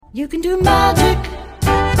You can do magic.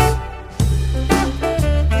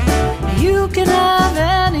 You can have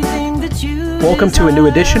anything that you Welcome desire. to a new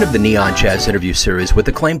edition of the Neon Jazz interview series with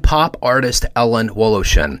acclaimed pop artist Ellen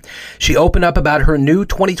Woloshin. She opened up about her new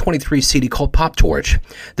 2023 CD called Pop Torch.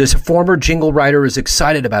 This former jingle writer is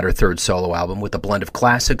excited about her third solo album with a blend of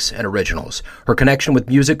classics and originals. Her connection with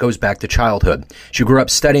music goes back to childhood. She grew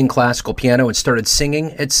up studying classical piano and started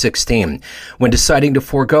singing at 16. When deciding to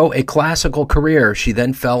forego a classical career, she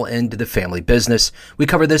then fell into the family business. We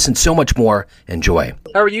cover this and so much more. Enjoy.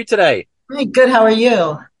 How are you today? Hi, good. How are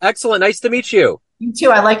you? Excellent. Nice to meet you. You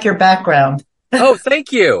too. I like your background. Oh,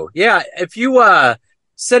 thank you. Yeah. If you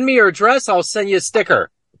send me your address, I'll send you a sticker.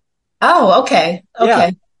 Oh, okay.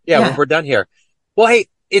 Okay. Yeah. When we're done here. Well, hey,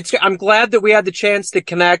 I'm glad that we had the chance to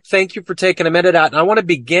connect. Thank you for taking a minute out. And I want to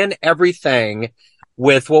begin everything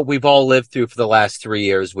with what we've all lived through for the last 3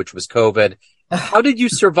 years, which was COVID. How did you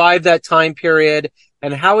survive that time period?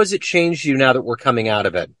 And how has it changed you now that we're coming out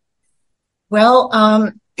of it?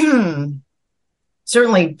 Well,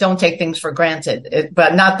 certainly don't take things for granted,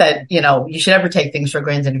 but not that, you should ever take things for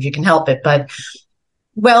granted if you can help it. But,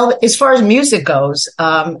 well, as far as music goes,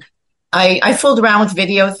 I fooled around with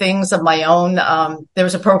video things of my own. There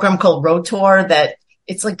was a program called Rotor that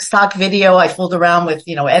it's like stock video. I fooled around with,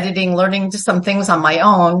 editing, learning just some things on my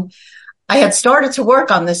own. I had started to work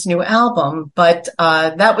on this new album, but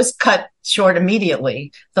that was cut short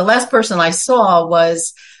immediately. The last person I saw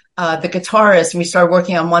was the guitarist, and we started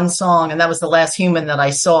working on one song, and that was the last human that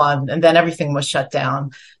I saw, and then everything was shut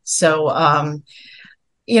down. So,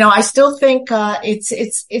 I still think there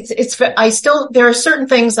are certain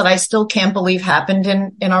things that I still can't believe happened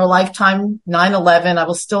in our lifetime. 9/11, I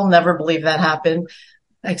will still never believe that happened.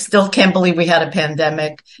 I still can't believe we had a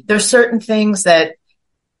pandemic. There's certain things that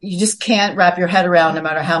you just can't wrap your head around no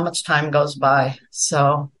matter how much time goes by.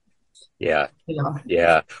 So. Yeah.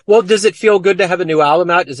 Yeah. Well, does it feel good to have a new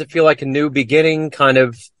album out? Does it feel like a new beginning, kind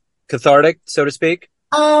of cathartic, so to speak?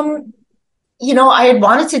 I had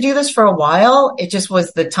wanted to do this for a while. It just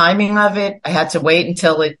was the timing of it. I had to wait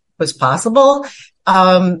until it was possible.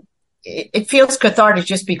 It feels cathartic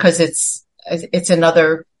just because it's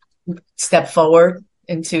another step forward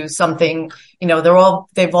into something,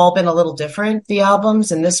 they've all been a little different, the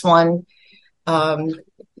albums, and this one,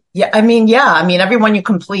 everyone you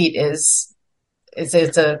complete it's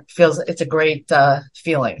a great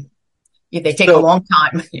feeling. They take a long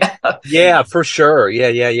time. Yeah. Yeah, for sure.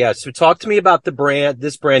 Yeah. So talk to me about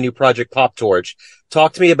this brand new project, Pop Torch.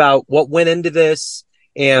 Talk to me about what went into this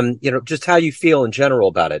and, just how you feel in general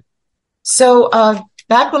about it. So,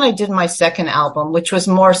 back when I did my second album, which was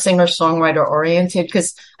more singer-songwriter oriented,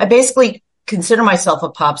 because I basically consider myself a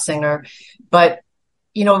pop singer, but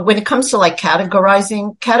when it comes to like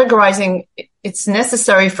categorizing, it's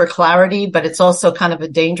necessary for clarity, but it's also kind of a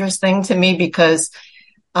dangerous thing to me because,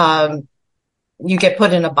 you get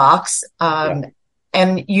put in a box, and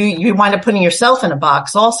you wind up putting yourself in a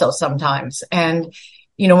box also sometimes. And,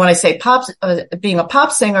 when I say being a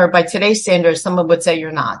pop singer by today's standards, someone would say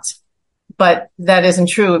you're not, but that isn't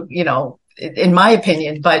true, in my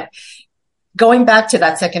opinion. But going back to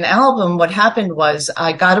that second album, what happened was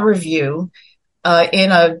I got a review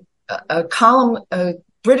in a column, a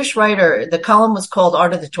British writer. The column was called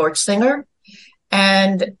Art of the Torch Singer.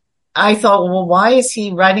 And I thought, well, why is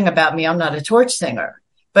he writing about me? I'm not a torch singer.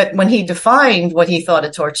 But when he defined what he thought a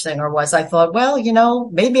torch singer was, I thought, well,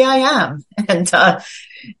 maybe I am.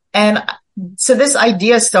 And so this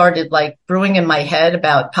idea started like brewing in my head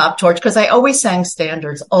about Pop Torch, because I always sang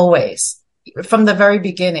standards, always, from the very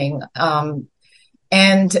beginning.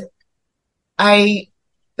 And I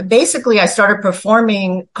started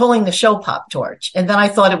performing, calling the show Pop Torch. And then I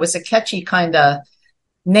thought it was a catchy kind of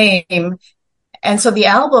name. And so the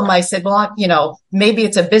album, I said, well, maybe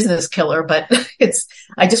it's a business killer, but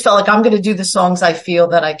I just felt like I'm going to do the songs I feel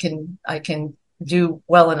that I can do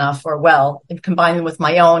well enough and combine them with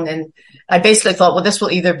my own. And I basically thought, well, this will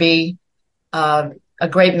either be, a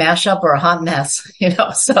great mashup or a hot mess,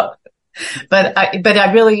 so. But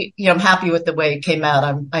I really, I'm happy with the way it came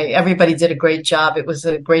out. Everybody did a great job. It was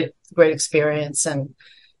a great experience. And,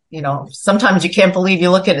 sometimes you can't believe you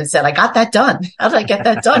look at it and said, I got that done. How did I get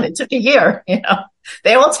that done? It took a year,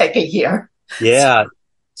 they all take a year. Yeah.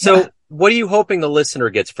 So what are you hoping the listener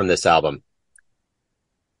gets from this album?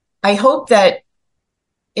 I hope that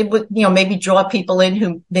it would, maybe draw people in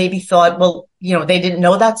who maybe thought, well, they didn't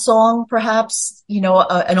know that song, perhaps,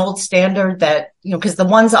 an old standard that, because the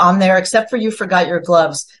ones on there, except for You Forgot Your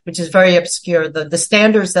Gloves, which is very obscure, the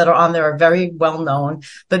standards that are on there are very well known,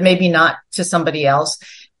 but maybe not to somebody else.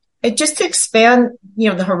 Just to expand,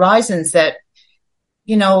 the horizons that,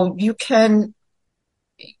 you can,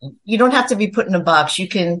 you don't have to be put in a box. You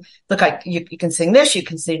can look like you can sing this, you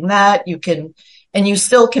can sing that, and you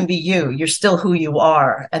still can be you. You're still who you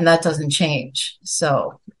are, and that doesn't change.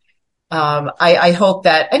 So, I hope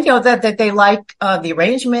that, and that they like, the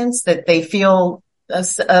arrangements, that they feel,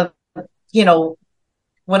 you know,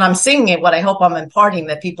 when I'm singing it, what I hope I'm imparting,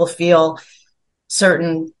 that people feel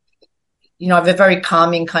certain, I have a very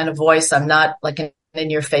calming kind of voice. I'm not like an in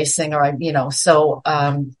your face singer. Everybody's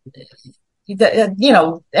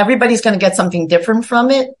going to get something different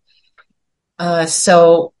from it.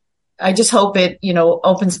 So I just hope it,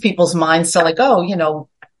 opens people's minds to like, oh,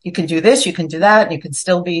 you can do this, you can do that, and you can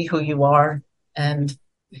still be who you are. And,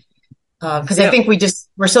 cause I think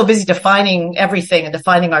we're so busy defining everything and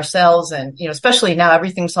defining ourselves. And, especially now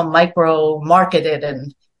everything's so micro marketed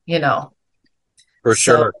and, For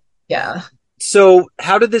sure. Yeah. So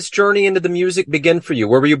how did this journey into the music begin for you?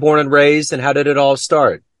 Where were you born and raised, and how did it all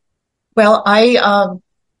start? Well,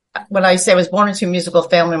 when I say I was born into a musical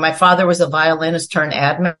family, my father was a violinist turned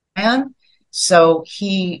ad man. So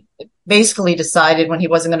he basically decided when he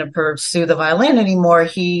wasn't going to pursue the violin anymore,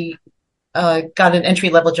 he got an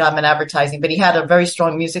entry level job in advertising, but he had a very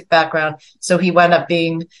strong music background. So he wound up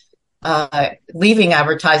leaving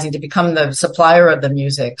advertising to become the supplier of the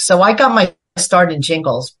music. So I got my start in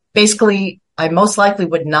jingles. Basically, I most likely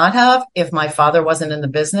would not have if my father wasn't in the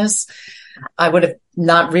business. I would have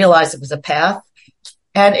not realized it was a path.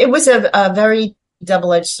 And it was a very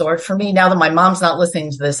double-edged sword for me. Now that my mom's not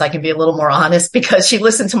listening to this, I can be a little more honest, because she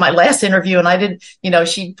listened to my last interview and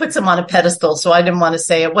she puts him on a pedestal. So I didn't want to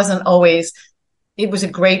say it was a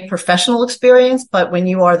great professional experience, but when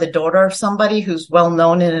you are the daughter of somebody who's well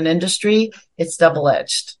known in an industry, it's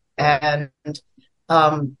double-edged. And,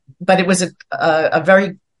 but it was a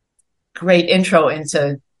very great intro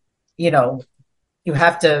into, you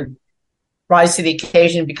have to rise to the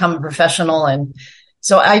occasion, become a professional. And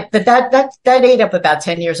so that ate up about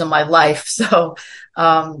 10 years of my life. So,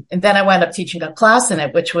 and then I wound up teaching a class in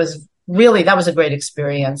it, which was that was a great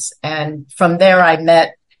experience. And from there, I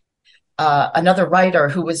met another writer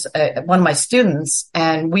who was one of my students,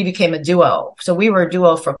 and we became a duo. So we were a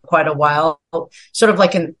duo for quite a while, sort of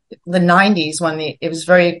like in the 90s when it was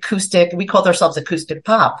very acoustic. We called ourselves acoustic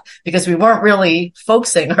pop because we weren't really folk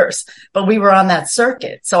singers, but we were on that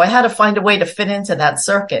circuit. So I had to find a way to fit into that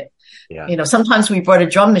circuit. Yeah. Sometimes we brought a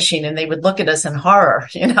drum machine and they would look at us in horror,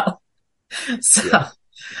 So,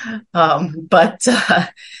 yeah.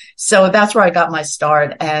 So that's where I got my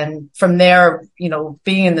start. And from there,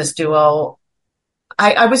 being in this duo,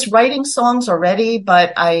 I was writing songs already,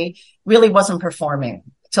 but I really wasn't performing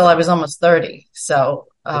till I was almost 30. So,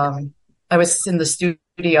 I was in the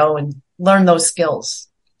studio and learned those skills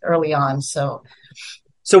early on. So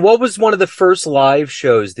what was one of the first live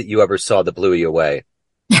shows that you ever saw that blew you away?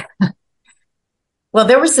 Well,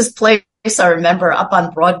 there was this place I remember up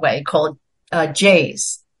on Broadway called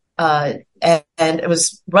Jay's. And it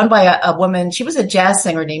was run by a woman. She was a jazz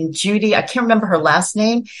singer named Judy. I can't remember her last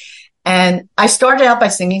name. And I started out by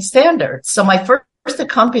singing standards. So my first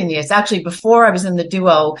accompanist, actually before I was in the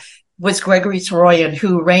duo, was Gregory Soroyan,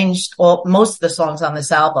 who arranged most of the songs on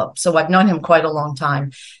this album. So I've known him quite a long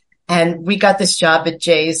time. And we got this job at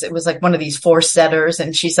Jay's. It was like one of these 4-setters.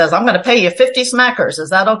 And she says, I'm going to pay you 50 smackers.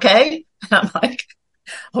 Is that okay? And I'm like,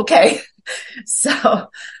 okay. So,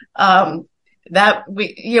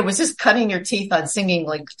 it was just cutting your teeth on singing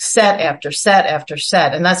like set after set after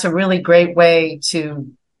set. And that's a really great way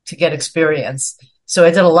to get experience. So I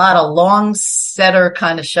did a lot of long setter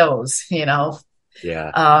kind of shows, Yeah.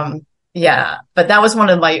 Yeah. But that was one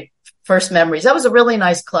of my first memories. That was a really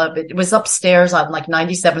nice club. It was upstairs on like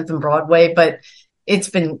 97th and Broadway, but it's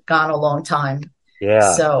been gone a long time.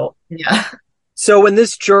 Yeah. So, yeah. So in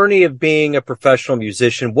this journey of being a professional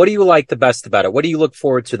musician, what do you like the best about it? What do you look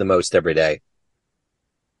forward to the most every day?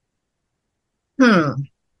 I'm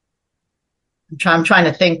trying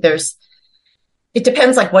to think. It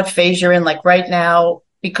depends like what phase you're in. Like right now,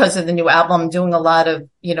 because of the new album, I'm doing a lot of,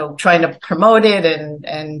 trying to promote it.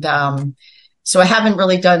 And so I haven't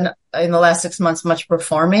really done in the last 6 months much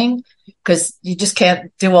performing because you just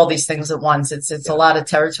can't do all these things at once. It's a lot of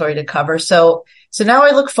territory to cover. So now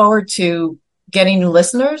I look forward to getting new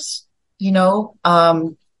listeners,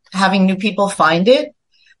 having new people find it,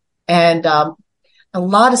 and a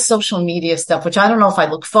lot of social media stuff, which I don't know if I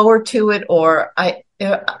look forward to it or I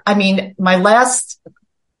mean, my last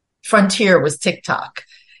frontier was TikTok,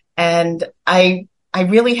 and I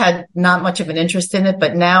really had not much of an interest in it,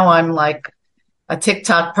 but now I'm like a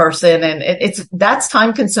TikTok person, and that's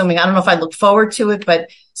time consuming. I don't know if I look forward to it, but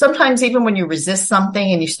sometimes even when you resist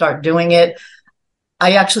something and you start doing it,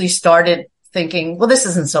 I actually started thinking, well, this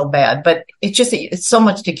isn't so bad, but it's so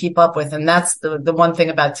much to keep up with. And that's the one thing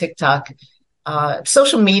about TikTok.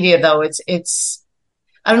 Social media, though,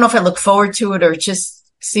 I don't know if I look forward to it or it just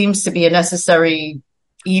seems to be a necessary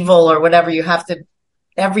evil or whatever. You have to,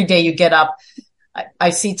 every day you get up, I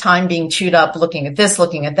see time being chewed up, looking at this,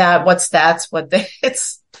 looking at that, what stats,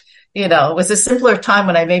 it was a simpler time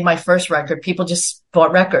when I made my first record. People just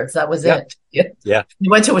bought records. That was it. Yeah.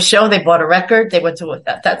 You went to a show, they bought a record, they went to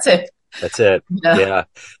that's it. That's it. Yeah.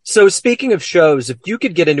 So speaking of shows, if you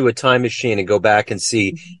could get into a time machine and go back and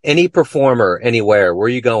see any performer anywhere, where are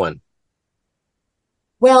you going?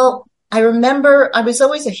 Well, I remember I was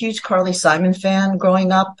always a huge Carly Simon fan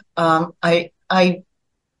growing up.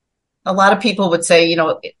 A lot of people would say,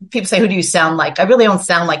 people say, who do you sound like? I really don't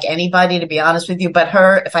sound like anybody, to be honest with you, but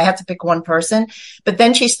her, if I had to pick one person. But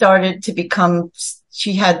then she started to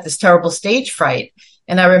she had this terrible stage fright.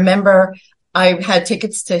 And I remember I had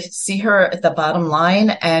tickets to see her at the Bottom Line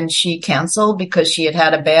and she canceled because she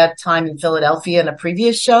had a bad time in Philadelphia in a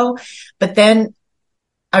previous show. But then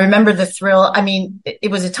I remember the thrill. I mean, it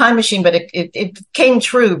was a time machine, but it came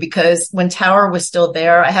true because when Tower was still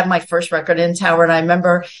there, I had my first record in Tower and I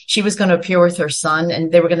remember she was going to appear with her son and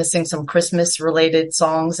they were going to sing some Christmas related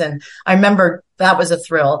songs. And I remember that was a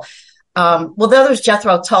thrill. Well, the other was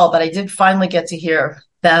Jethro Tull, but I did finally get to hear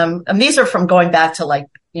them. And these are from going back to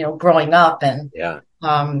growing up and,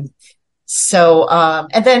 and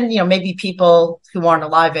then, maybe people who aren't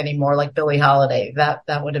alive anymore, like Billie Holiday,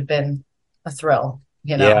 that would have been a thrill.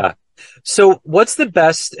 Yeah. So what's the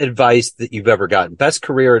best advice that you've ever gotten? Best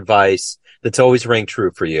career advice that's always rang true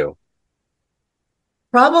for you?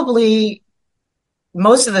 Probably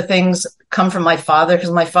most of the things come from my father because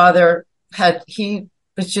my father he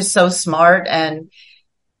was just so smart and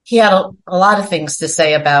he had a lot of things to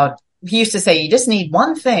say he used to say, you just need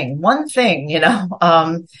one thing, I'm trying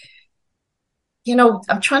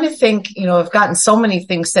to think, I've gotten so many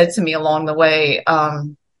things said to me along the way.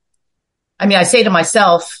 I say to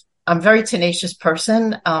myself, I'm a very tenacious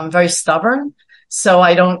person. I'm very stubborn. So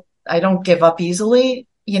I don't give up easily,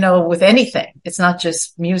 with anything. It's not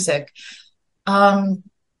just music. And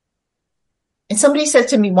somebody said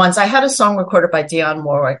to me once, I had a song recorded by Dionne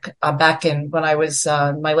Warwick back when I was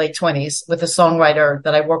in my late 20s with a songwriter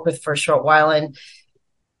that I worked with for a short while. And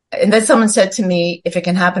then someone said to me, if it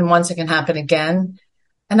can happen once, it can happen again.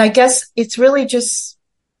 And I guess it's really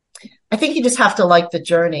I think you just have to like the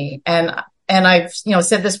journey. And I've,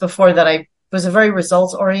 said this before that I was a very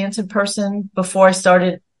results oriented person before I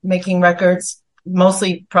started making records,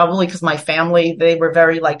 mostly probably because my family, they were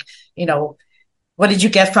very what did you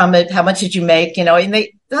get from it? How much did you make? And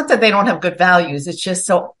not that they don't have good values. It's just,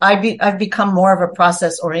 so I've become more of a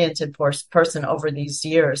process oriented person over these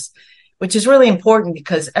years, which is really important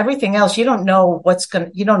because everything else, you don't know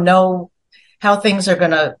you don't know how things are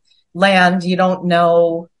going to land. You don't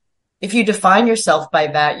know. If you define yourself by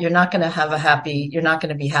that, you're not going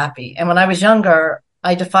to be happy. And when I was younger,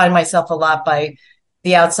 I defined myself a lot by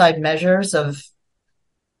the outside measures of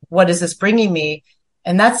what is this bringing me?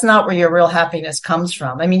 And that's not where your real happiness comes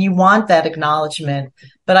from. You want that acknowledgement,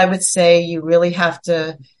 but I would say you really have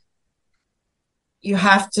to,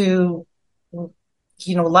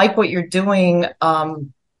 like what you're doing,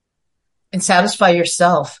 and satisfy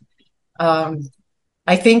yourself. I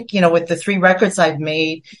think, with the 3 records I've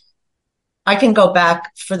made, I can go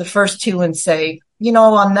back for the first 2 and say,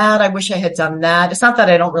 on that, I wish I had done that. It's not that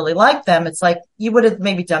I don't really like them. It's like, you would have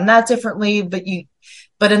maybe done that differently,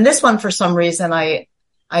 but in this one, for some reason,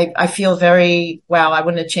 I feel very, wow, I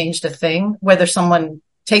wouldn't have changed a thing. Whether someone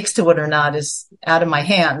takes to it or not is out of my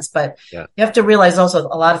hands, but you have to realize also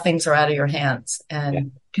a lot of things are out of your hands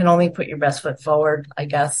and can only put your best foot forward, I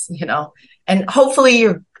guess, and hopefully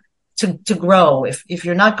you're to grow. If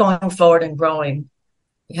you're not going forward and growing,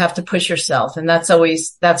 you have to push yourself. And that's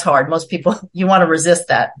hard. Most people, you want to resist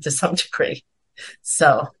that to some degree.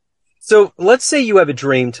 So let's say you have a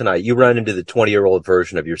dream tonight. You run into the 20-year-old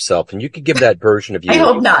version of yourself and you could give that version of you. I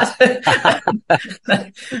hope not.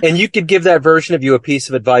 And you could give that version of you a piece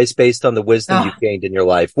of advice based on the wisdom you've gained in your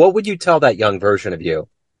life. What would you tell that young version of you?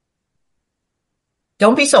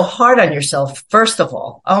 Don't be so hard on yourself. First of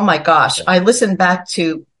all, oh my gosh, I listened back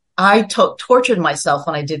to, I tortured myself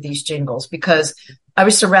when I did these jingles because I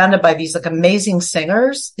was surrounded by these amazing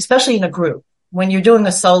singers, especially in a group. When you're doing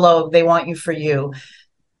a solo, they want you for you.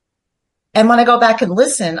 And when I go back and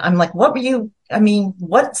listen, I'm like,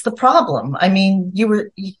 what's the problem?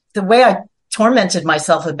 The way I tormented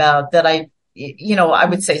myself about that, I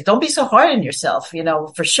would say, don't be so hard on yourself,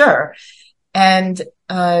 for sure. And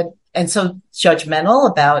so judgmental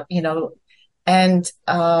about,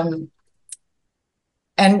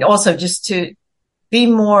 and also just to be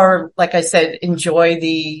more, like I said, enjoy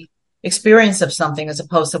the experience of something as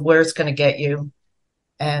opposed to where it's going to get you.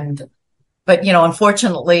 But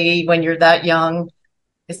unfortunately, when you're that young,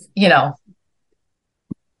 it's,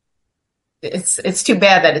 it's too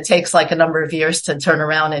bad that it takes like a number of years to turn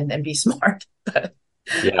around and be smart.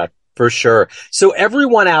 Yeah, for sure. So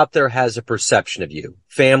everyone out there has a perception of you,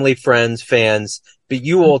 family, friends, fans, but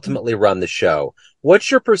you ultimately run the show. What's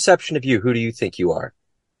your perception of you? Who do you think you are?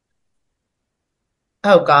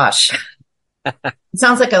 Oh gosh. It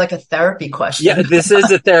sounds like a therapy question. Yeah, this is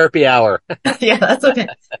a therapy hour. Yeah, that's okay.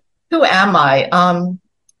 Who am I?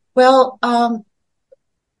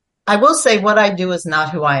 I will say what I do is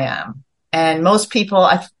not who I am. And most people,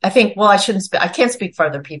 I think, well, I can't speak for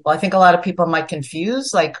other people. I think a lot of people might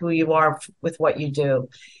confuse like who you are with what you do.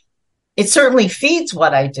 It certainly feeds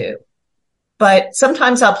what I do, but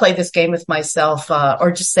sometimes I'll play this game with myself,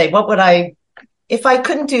 or just say, if I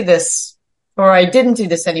couldn't do this or I didn't do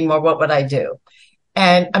this anymore, what would I do?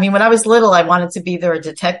 And I mean, when I was little, I wanted to be either a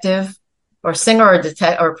detective or singer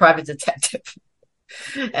or a private detective.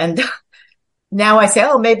 And now I say,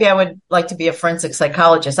 oh, maybe I would like to be a forensic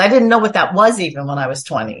psychologist. I didn't know what that was even when I was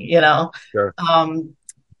 20, Sure.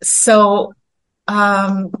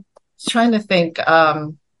 Trying to think,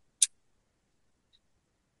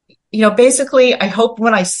 basically I hope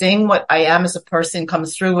when I sing what I am as a person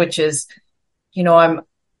comes through, which is, I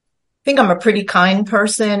think I'm a pretty kind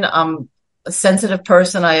person. I'm a sensitive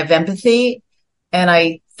person. I have empathy, and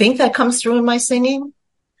I think that comes through in my singing,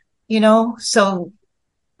 so,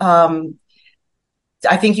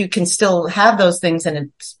 I think you can still have those things,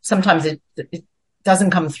 and sometimes it doesn't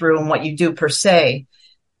come through in what you do per se,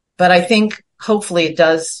 but I think hopefully it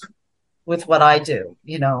does with what I do,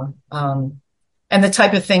 and the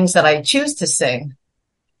type of things that I choose to sing.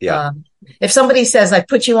 Yeah. If somebody says I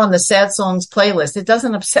put you on the sad songs playlist, it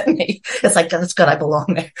doesn't upset me. It's like, that's good. I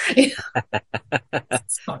belong there.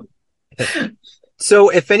 So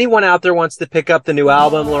if anyone out there wants to pick up the new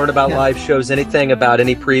album, learn about live shows, anything about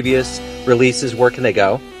any previous releases, where can they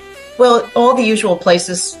go? Well, all the usual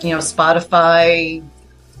places, Spotify,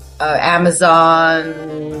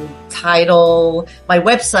 Amazon, Tidal. My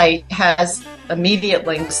website has immediate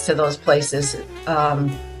links to those places.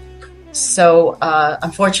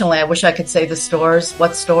 Unfortunately, I wish I could say the stores.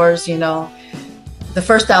 What stores, The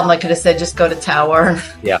first album I could have said, just go to Tower.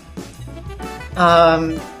 Yeah.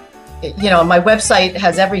 My website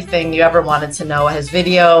has everything you ever wanted to know. It has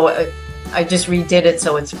video. I just redid it,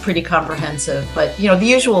 so it's pretty comprehensive. But, the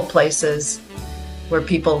usual places where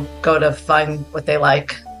people go to find what they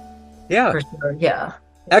like. Yeah. For sure. Yeah.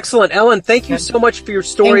 Excellent. Ellen, thank you so much for your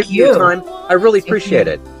story, for your time. I really appreciate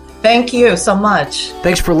it. Thank you so much.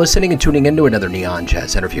 Thanks for listening and tuning in to another Neon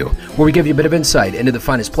Jazz interview, where we give you a bit of insight into the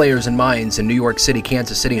finest players and minds in New York City,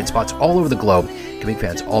 Kansas City, and spots all over the globe, giving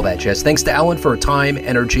fans all that jazz. Thanks to Ellen for her time,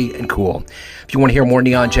 energy, and cool. If you want to hear more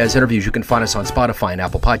Neon Jazz interviews, you can find us on Spotify and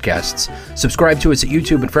Apple Podcasts. Subscribe to us at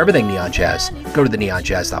YouTube, and for everything Neon Jazz, go to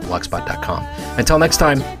theneonjazz.blogspot.com. Until next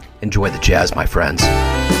time, enjoy the jazz, my friends.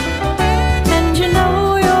 And you're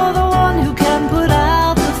the one who can put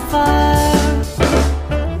out the fire.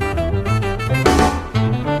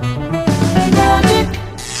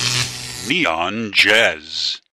 Neon Jazz.